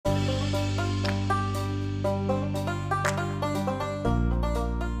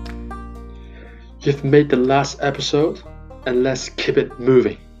You've made the last episode, and let's keep it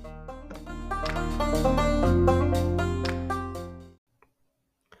moving.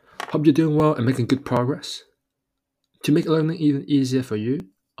 Hope you're doing well and making good progress. To make learning even easier for you,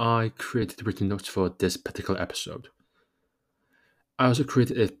 I created written notes for this particular episode. I also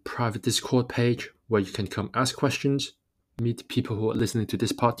created a private Discord page where you can come ask questions, meet people who are listening to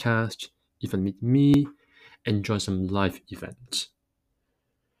this podcast, even meet me, and join some live events.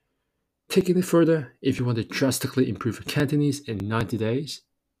 Taking it further, if you want to drastically improve your Cantonese in 90 days,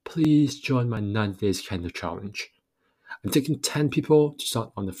 please join my 90 Days Canto Challenge. I'm taking 10 people to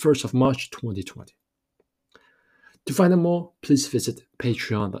start on the 1st of March 2020. To find out more, please visit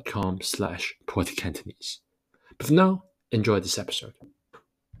patreon.com/poeticcantonese. But for now, enjoy this episode.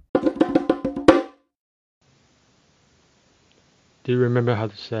 Do you remember how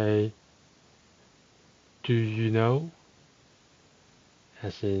to say, do you know?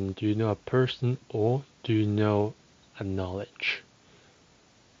 As in, do you know a person or do you know a knowledge?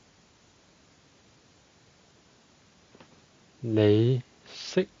 你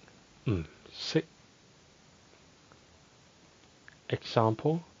識唔識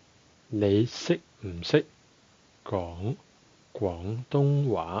Example 你識唔識講廣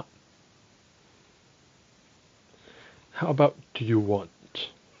東話 How about do you want?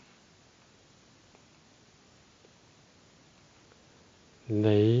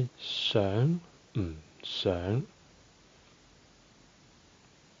 你想唔想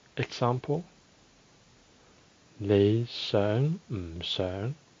Example 你想唔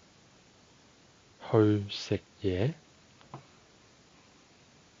想去食嘢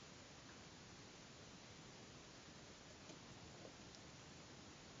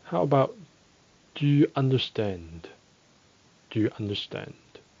How about do you understand? Do you understand?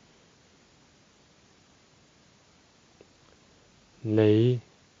 你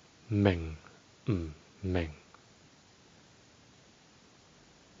明唔明？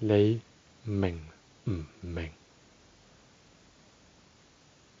你明唔明？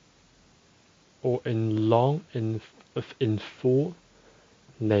 Or in long, in full,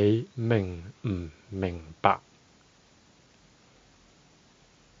 你明唔明白？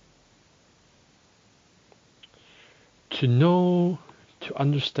 To know, to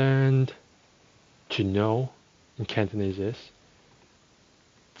understand, to know in Cantonese is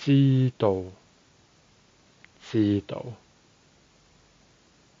知道，知道。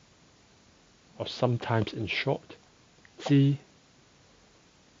Or sometimes in short, 知。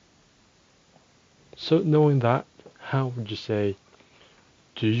So knowing that, how would you say,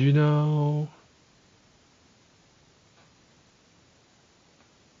 do you know?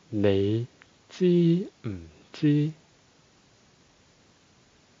 你知唔知？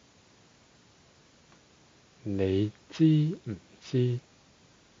你知唔知？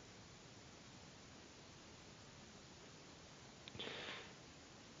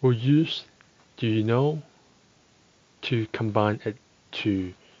 We'll use do you know to combine it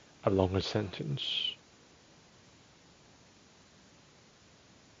to a longer sentence.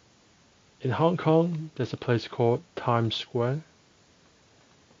 In Hong Kong, there's a place called Times Square.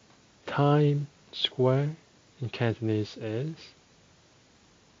 Times Square in Cantonese is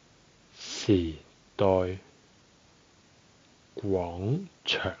時代廣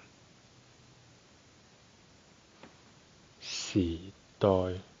場。時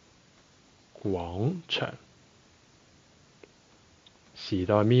代廣場。時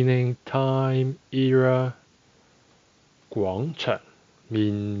代 meaning time, era. 廣場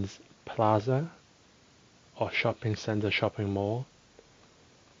means plaza or shopping center, shopping mall.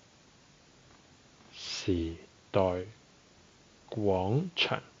 時代廣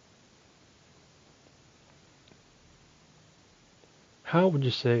場。How would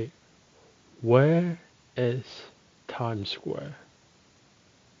you say, where is Times Square?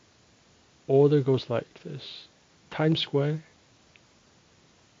 Order goes like this. Times Square,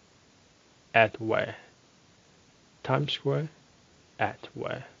 at where? Times Square, at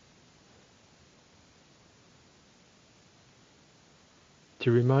where?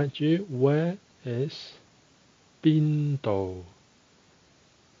 To remind you, where is 邊度？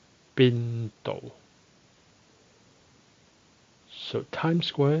邊度？ So Times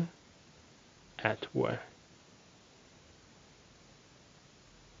Square, at where?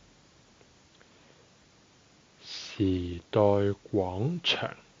「時代廣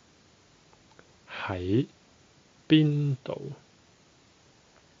場喺邊度？」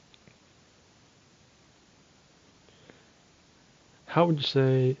How would you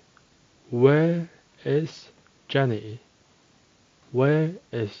say, where is Jenny? Where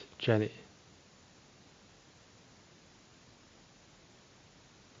is Jenny?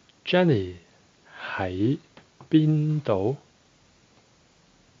 Jenny 喺邊度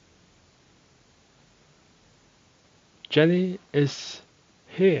？Jenny is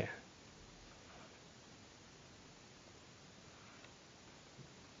here.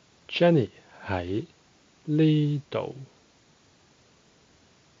 Jenny 喺呢度。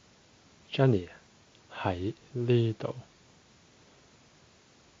Jenny 喺呢度。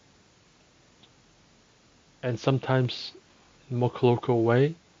And sometimes, in a more colloquial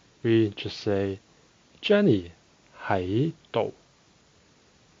way, we just say Jenny 喺度。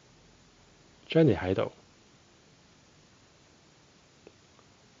Jenny 喺度。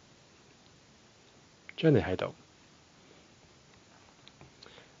Jenny 喺度。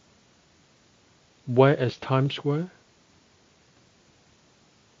Where is Times Square?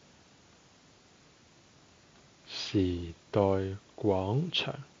 時代廣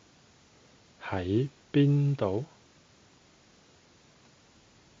場喺邊度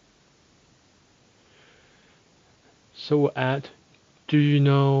？So we'll add, do you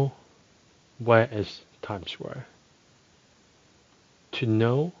know where is Times Square? To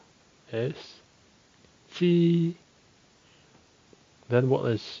know is 知. Then what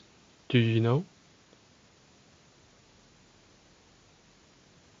is do you know?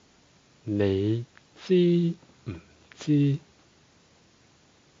 你知唔知？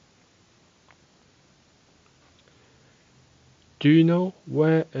 Do you know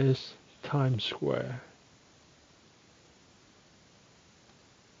where is Times Square?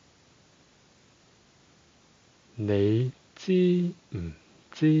 你知唔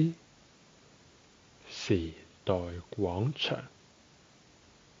知時代廣場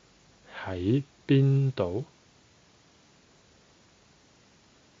喺邊度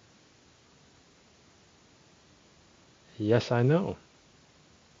？Yes, I know.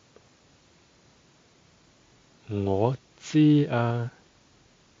 我知啊。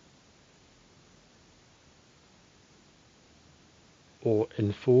Or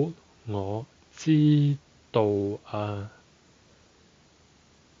in full, 我知道啊。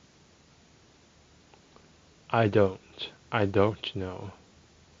I don't know.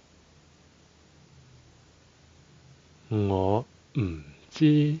 我唔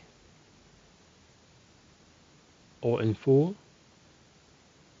知。Or in full,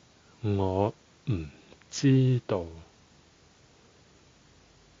 我唔知道。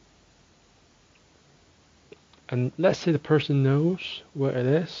And let's say the person knows where it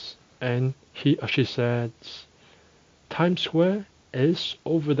is, and he or she says, Times Square is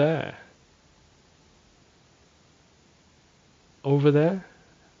over there. Over there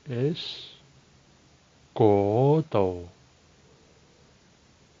is 嗰度。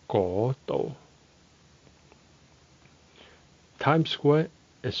Times Square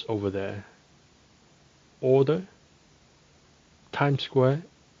is over there. Order Times Square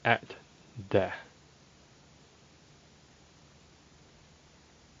at there. Times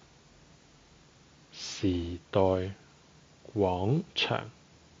時代廣場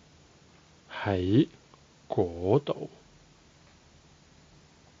喺嗰度。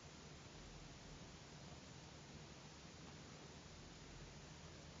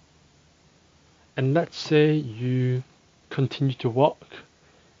And let's say you continue to walk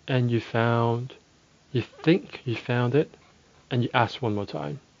and you think you found it, and you ask one more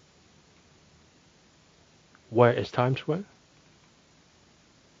time. Where is Times Square?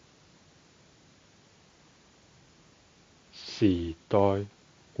 時代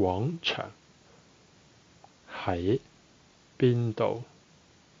廣場喺邊度？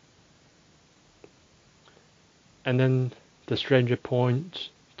 And then the stranger points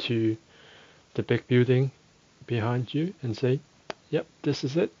to the big building behind you and say, yep, this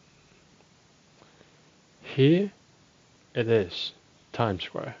is it. Here it is, Times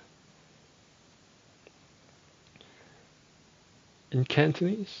Square. In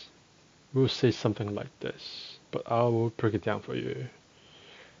Cantonese, we'll say something like this, but I will break it down for you.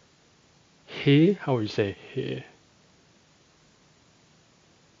 Here, how would you say here?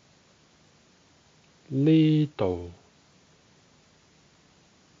 呢度.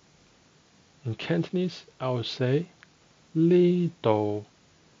 In Cantonese, I would say 呢度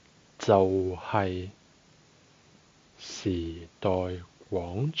就係時代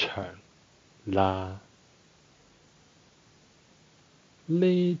廣場啦。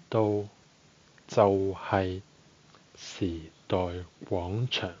呢度就係時代廣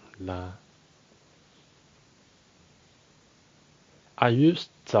場啦。I use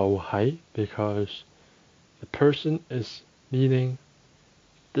就係 because the person is meaning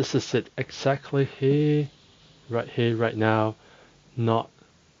this is it exactly here, right now, not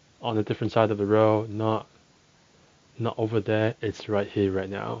on a different side of the road, not over there, it's right here, right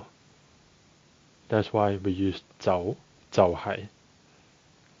now. That's why we use 就係.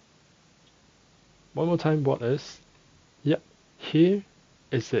 One more time, what is? Yep, here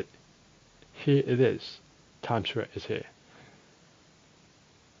is it. Here it is. Times Square is here.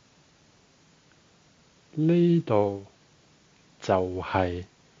 呢度就係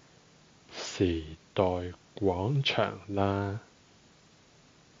時代廣場啦。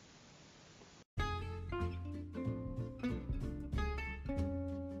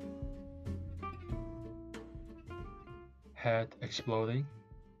Head exploding?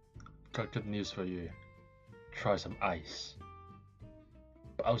 Got good news for you. Try some ice.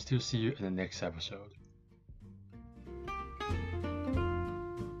 But I'll still see you in the next episode.